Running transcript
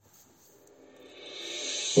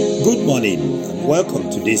Good morning and welcome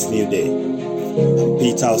to this new day. I'm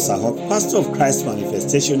Peter Osahok, pastor of Christ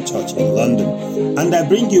Manifestation Church in London, and I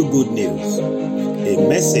bring you good news, a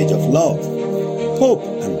message of love, hope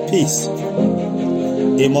and peace.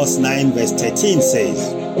 Amos 9 verse 13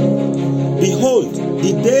 says, "Behold,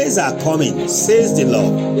 the days are coming, says the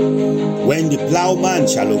Lord, when the plowman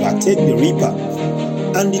shall overtake the reaper,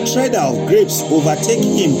 and the treader of grapes overtake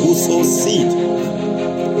him who sows seed.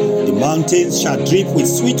 The mountains shall drip with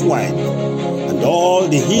sweet wine, and all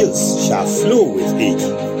the hills shall flow with it."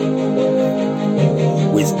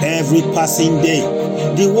 With every passing day,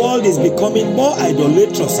 the world is becoming more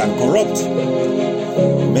idolatrous and corrupt.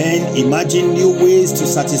 Men imagine new ways to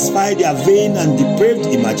satisfy their vain and depraved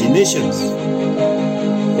imaginations,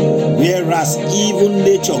 whereas even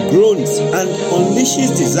nature groans and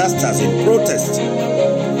unleashes disasters in protest.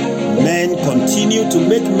 Men continue to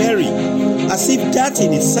make merry as if that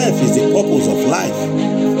in itself is the purpose of life.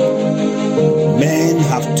 Men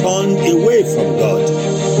have turned away from God.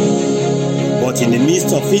 But in the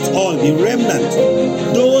midst of it all, the remnant,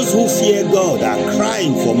 those who fear God, are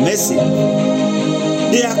crying for mercy.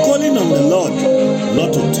 They are calling on the Lord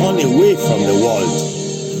not to turn away from the world.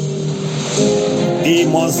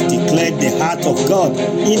 Amos declared the heart of God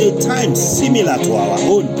in a time similar to our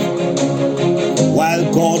own. While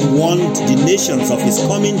God warned the nations of his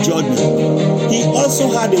coming judgment, he also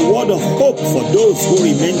had a word of hope for those who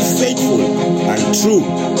remain faithful and true.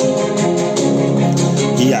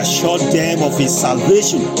 He assured them of his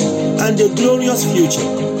salvation and a glorious future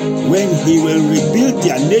when he will rebuild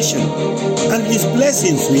their nation and his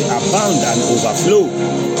blessings will abound and overflow.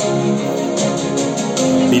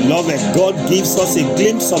 Beloved, God gives us a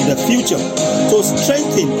glimpse of the future to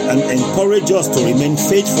strengthen and encourage us to remain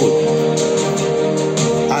faithful.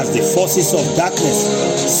 As the forces of darkness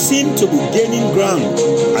seem to be gaining ground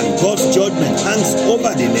and God's judgment hangs over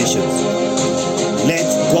the nations, let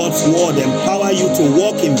God's word empower you to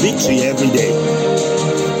walk in victory every day,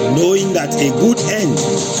 knowing that a good end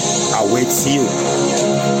awaits you.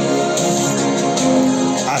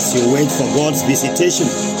 As you wait for God's visitation,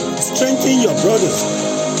 strengthen your brothers,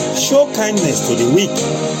 show kindness to the weak,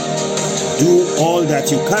 do all that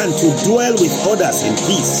you can to dwell with others in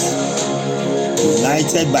peace,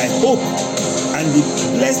 united by hope and the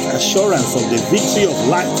blessed assurance of the victory of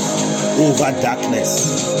light over darkness.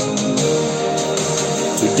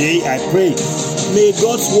 Today I pray, may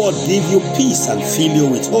God's word give you peace and fill you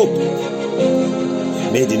with hope.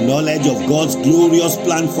 May the knowledge of God's glorious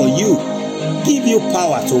plan for you give you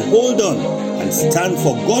power to hold on and stand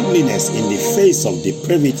for godliness in the face of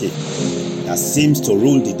depravity that seems to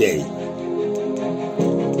rule the day.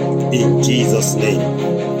 In Jesus' name.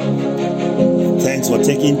 Thanks for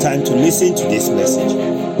taking time to listen to this message.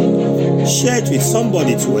 Share it with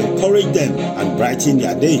somebody to encourage them and brighten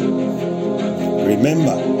their day.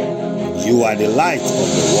 Remember, you are the light of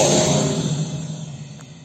the world.